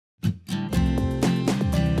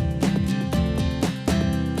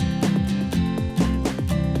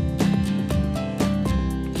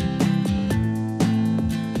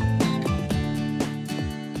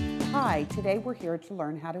today we're here to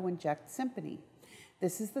learn how to inject Simponi.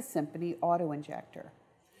 This is the Simponi auto injector.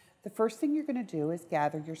 The first thing you're going to do is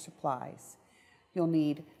gather your supplies. You'll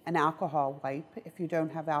need an alcohol wipe. If you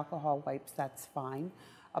don't have alcohol wipes, that's fine.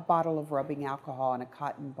 A bottle of rubbing alcohol and a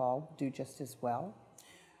cotton ball will do just as well.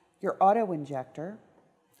 Your auto injector,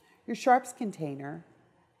 your sharps container,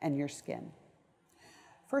 and your skin.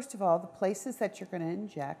 First of all, the places that you're going to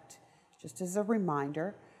inject, just as a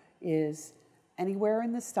reminder, is anywhere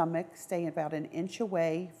in the stomach, stay about an inch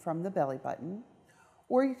away from the belly button,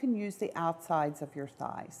 or you can use the outsides of your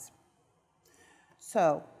thighs.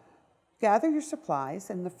 So, gather your supplies,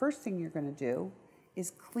 and the first thing you're going to do is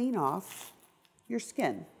clean off your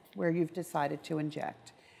skin where you've decided to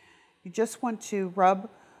inject. You just want to rub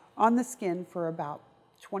on the skin for about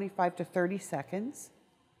 25 to 30 seconds,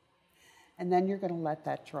 and then you're going to let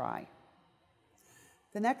that dry.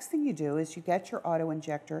 The next thing you do is you get your auto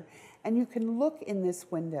injector, and you can look in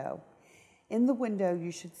this window. In the window,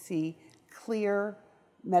 you should see clear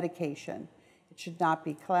medication. It should not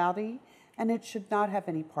be cloudy, and it should not have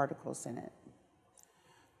any particles in it.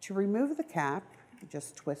 To remove the cap, you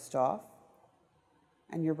just twist off,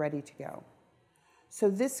 and you're ready to go. So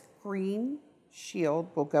this green shield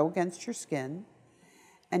will go against your skin,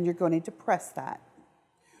 and you're going to depress that.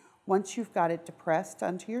 Once you've got it depressed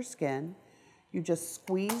onto your skin, you just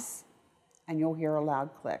squeeze, and you'll hear a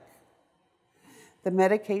loud click. The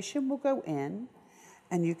medication will go in,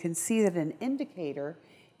 and you can see that an indicator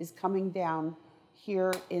is coming down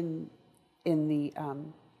here in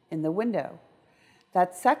the window.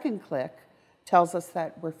 That second click tells us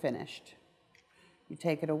that we're finished. You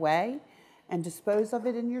take it away and dispose of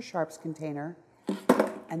it in your sharps container,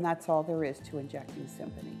 and that's all there is to injecting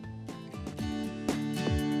Simponi.